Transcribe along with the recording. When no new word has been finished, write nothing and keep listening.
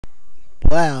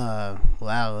Another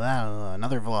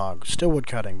vlog. Still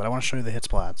woodcutting, but I want to show you the hit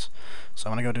splats. So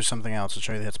I'm going to go do something else to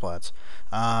show you the hit splats.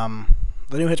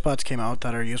 The new hit splats came out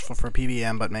that are useful for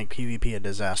PvM, but make PvP a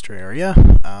disaster area.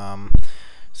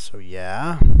 So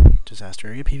yeah. Disaster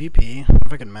area PvP. What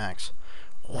if I can max?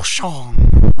 Oh,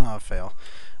 fail.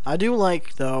 I do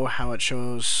like, though, how it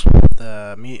shows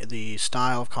the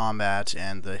style of combat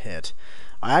and the hit.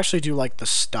 I actually do like the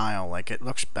style. Like, it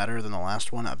looks better than the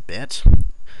last one a bit.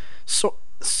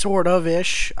 Sort of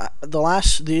ish.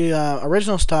 The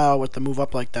original style with the move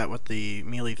up like that with the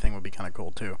melee thing would be kind of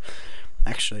cool too.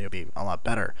 Actually, it'd be a lot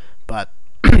better. But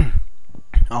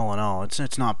all in all,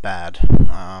 it's not bad.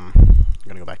 I'm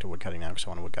gonna go back to woodcutting now because I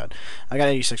want to woodcut. I got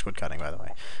 86 woodcutting, by the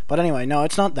way. But anyway, no,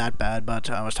 it's not that bad. But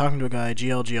I was talking to a guy,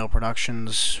 GLGL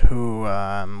Productions, who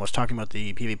was talking about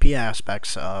the PvP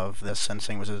aspects of this and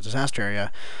saying it was a disaster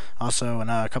area. Also,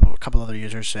 and a couple other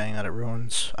users saying that it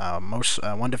ruins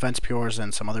one defense pures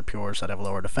and some other pures that have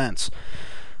lower defense.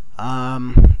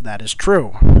 That is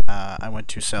true. I went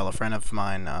to sell a friend of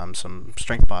mine some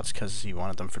strength bots because he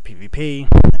wanted them for PvP,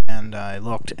 and I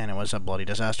looked, and it was a bloody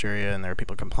disaster area, and there were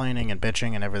people complaining and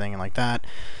bitching and everything like that.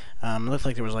 It looked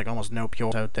like there was like almost no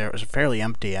pures out there. It was fairly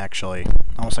empty, actually.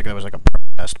 Almost like there was like a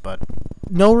protest, but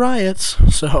no riots,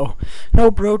 so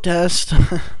no protest.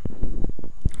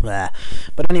 Blah.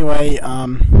 But anyway,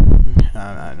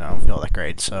 I don't feel that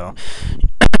great, so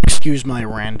excuse my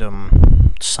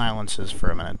random silences for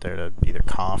a minute there to either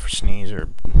cough or sneeze or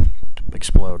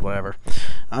explode, whatever.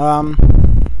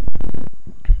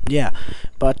 Yeah,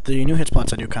 but the new hit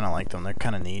spots, I do kind of like them. They're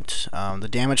kind of neat. The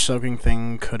damage soaking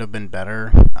thing could have been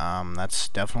better. That's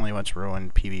definitely what's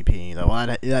ruined PvP, though.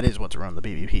 Well, that is what's ruined the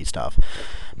PvP stuff.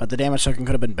 But the damage soaking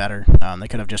could have been better. They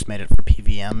could have just made it for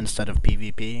PvM instead of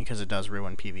PvP, because it does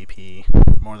ruin PvP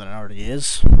more than it already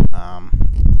is.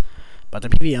 But the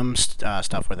PvM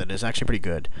stuff with it is actually pretty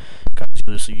good,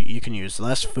 because you can use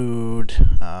less food.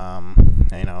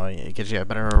 You know, it gives you a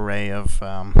better array of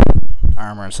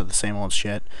armor instead of the same old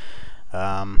shit.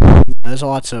 There's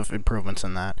lots of improvements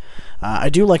in that. I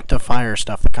do like the fire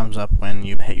stuff that comes up when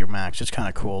you hit your max. It's kind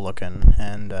of cool looking,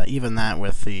 and even that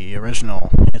with the original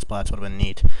hit splats would have been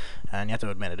neat. And you have to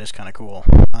admit, it is kind of cool.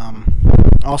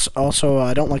 Also,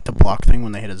 I don't like the block thing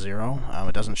when they hit a 0.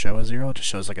 It doesn't show a 0, it just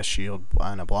shows like a shield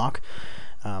and a block.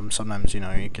 Sometimes, you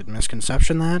know, you could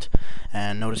misconception that,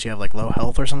 and notice you have like low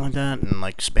health or something like that, and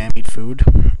like spam eat food.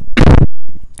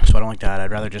 So I don't like that.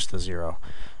 I'd rather just the 0.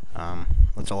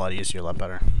 That's a lot easier, a lot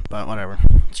better. But whatever.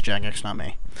 It's Jagex, not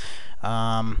me.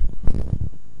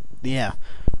 Yeah.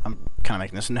 I'm kind of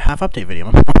making this into a half-update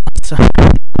video. So,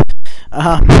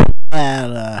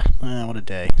 what a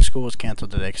day. School was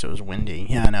cancelled today because it was windy.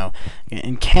 Yeah, I know.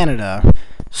 In Canada,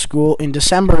 in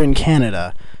December in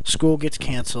Canada, school gets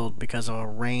cancelled because of a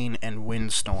rain and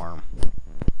windstorm.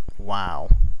 Wow.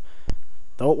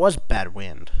 Though it was bad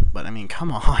wind, but I mean,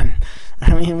 come on.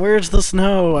 I mean, where's the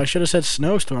snow? I should have said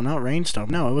snowstorm, not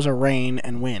rainstorm. No, it was a rain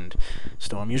and wind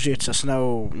storm. Usually it's a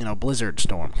snow, you know, blizzard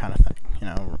storm kind of thing. You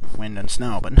know, wind and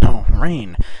snow, but no,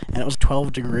 rain. And it was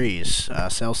 12 degrees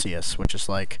Celsius, which is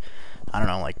like, I don't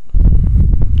know, like,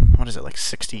 what is it, like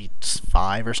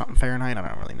 65 or something Fahrenheit? I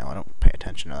don't really know. I don't pay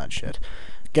attention to that shit.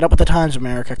 Get up with the times,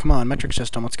 America. Come on, metric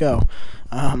system, let's go.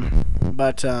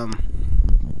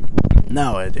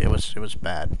 No, it was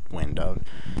bad wind.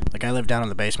 Like, I live down in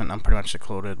the basement, and I'm pretty much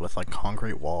secluded with, like,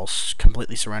 concrete walls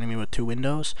completely surrounding me with 2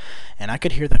 windows, and I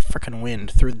could hear that frickin'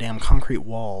 wind through the damn concrete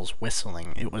walls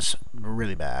whistling. It was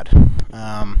really bad.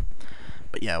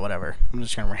 But yeah, whatever. I'm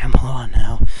just gonna ramble on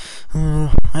now.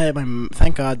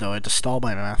 Thank God, though, I had to stall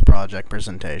my math project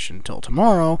presentation until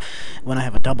tomorrow, when I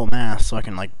have a double math, so I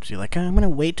can, like, be like, I'm gonna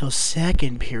wait till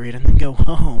second period and then go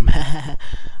home.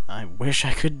 I wish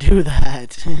I could do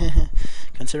that.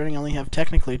 Considering I only have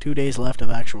technically 2 days left of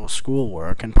actual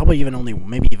schoolwork, and probably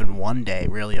maybe even 1 day,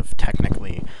 really, of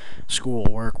technically school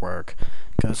work.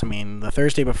 Because, I mean, the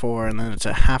Thursday before, and then it's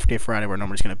a half-day Friday where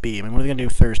nobody's going to be. I mean, what are they going to do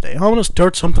Thursday? Oh, I'm going to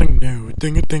start something new.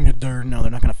 Ding-a-ding-a-dur. No, they're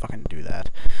not going to fucking do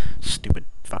that. Stupid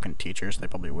fucking teachers. They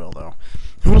probably will, though.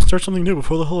 I want to start something new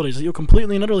before the holidays that you'll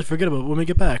completely and utterly forget about when we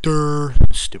get back. Durr.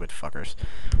 Stupid fuckers.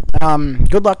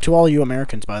 Good luck to all you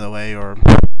Americans, by the way, or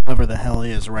whoever the hell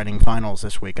is writing finals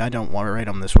this week. I don't want to write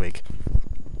them this week.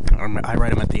 I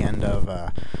write them at the end of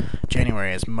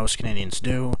January, as most Canadians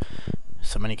do.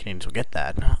 So many Canadians will get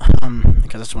that,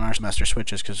 because that's when our semester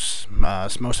switches, because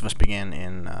most of us begin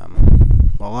in,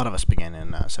 well, a lot of us begin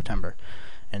in September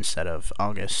instead of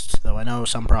August, though I know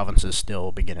some provinces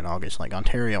still begin in August, like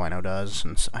Ontario I know does,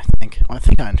 and I think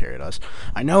Ontario does.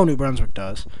 I know New Brunswick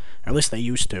does, or at least they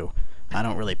used to. I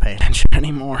don't really pay attention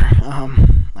anymore.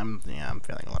 I'm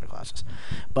failing a lot of classes,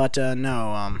 but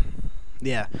no.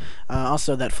 Yeah.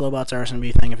 Also, that Flowbots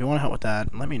RSNB thing. If you want to help with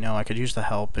that, let me know. I could use the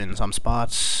help in some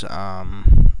spots.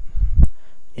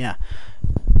 Yeah.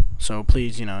 So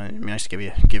please, it'd be nice to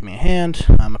give me a hand.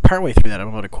 I'm partway through that. I'm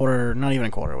about a quarter, not even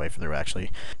a quarter way through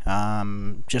actually.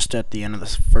 Just at the end of the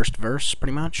first verse,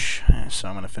 pretty much. So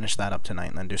I'm gonna finish that up tonight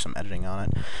and then do some editing on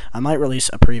it. I might release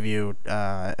a preview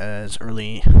as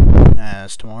early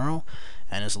as tomorrow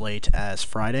and as late as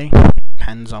Friday.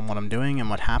 Depends on what I'm doing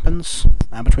and what happens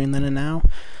between then and now,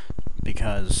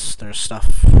 because there's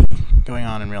stuff going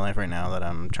on in real life right now that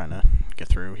I'm trying to get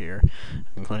through here,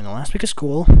 including the last week of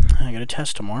school. I got a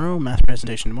test tomorrow, math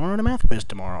presentation tomorrow, and a math quiz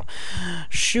tomorrow.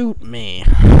 Shoot me.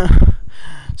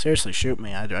 Seriously, shoot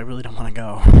me. I really don't want to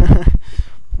go.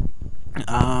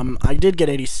 I did get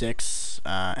 86,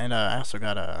 and I also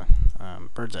got a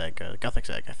bird's egg, a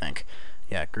Gothic's egg, I think.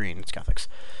 Yeah, green, it's Gothic's.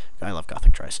 I love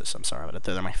Gothic Trices, I'm sorry, but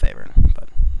they're my favorite, but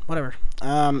whatever.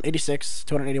 86,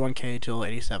 281k till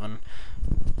 87.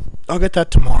 I'll get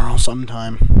that tomorrow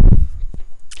sometime.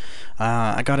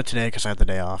 I got it today because I had the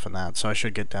day off and that, so I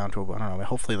should get down to, I don't know,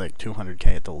 hopefully like 200k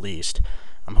at the least.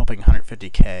 I'm hoping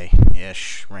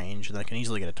 150k-ish range, and I can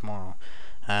easily get it tomorrow.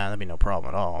 That'd be no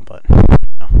problem at all, but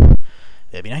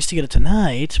it'd be nice to get it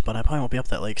tonight, but I probably won't be up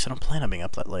that late because I don't plan on being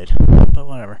up that late, but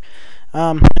whatever.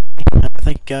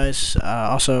 Thank you guys.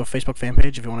 Also, Facebook fan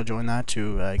page if you want to join that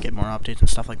to get more updates and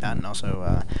stuff like that, and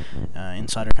also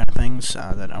insider kind of things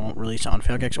that I won't release on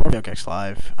Failgex or Failgex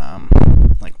Live,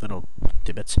 like little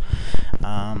tidbits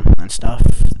and stuff.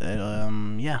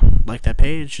 Yeah, like that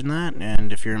page and that,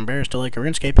 and if you're embarrassed to like a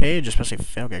RuneScape page, especially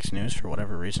Failgex news for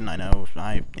whatever reason, I know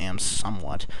I am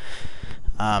somewhat.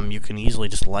 You can easily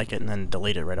just like it and then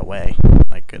delete it right away.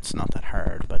 Like, it's not that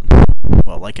hard, but,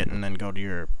 well, like it and then go to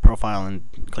your profile and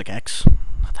click X.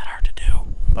 Not that hard to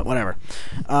do, but whatever.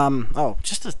 Oh,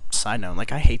 just a side note,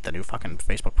 like, I hate the new fucking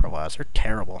Facebook profiles. They're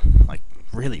terrible. Like,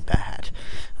 really bad.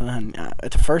 And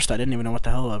at the first, I didn't even know what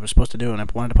the hell I was supposed to do, and I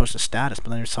wanted to post a status, but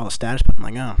then I saw the status button,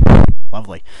 I'm like, oh,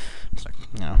 lovely. It's like,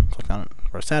 clicked on it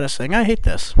for a status saying, I hate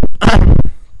this.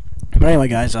 But anyway,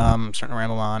 guys, I'm starting to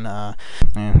ramble on.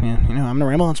 I'm gonna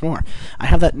ramble on some more. I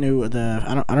have that new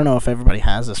I don't know if everybody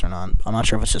has this or not. I'm not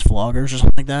sure if it's just vloggers or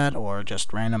something like that, or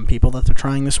just random people that they're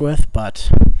trying this with. But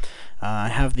I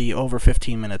have the over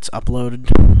 15 minutes uploaded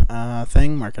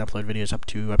thing, where I can upload videos up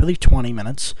to, I believe, 20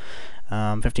 minutes,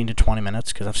 15 to 20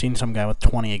 minutes, because I've seen some guy with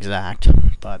 20 exact.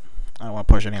 But I don't want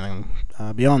to push anything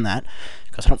beyond that,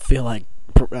 because I don't feel like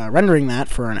rendering that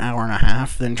for an hour and a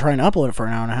half, then trying to upload it for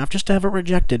an hour and a half just to have it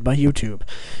rejected by YouTube.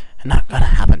 And not gonna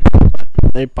happen. But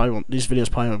they probably won't, these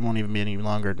videos probably won't even be any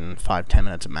longer than 5-10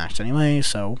 minutes at max anyway,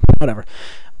 so whatever.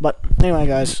 But anyway,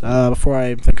 guys, before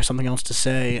I think of something else to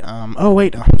say, oh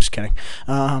wait, no, I'm just kidding.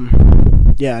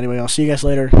 Yeah, anyway, I'll see you guys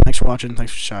later. Thanks for watching.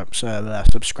 Thanks for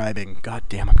subscribing. God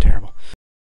damn, I'm terrible.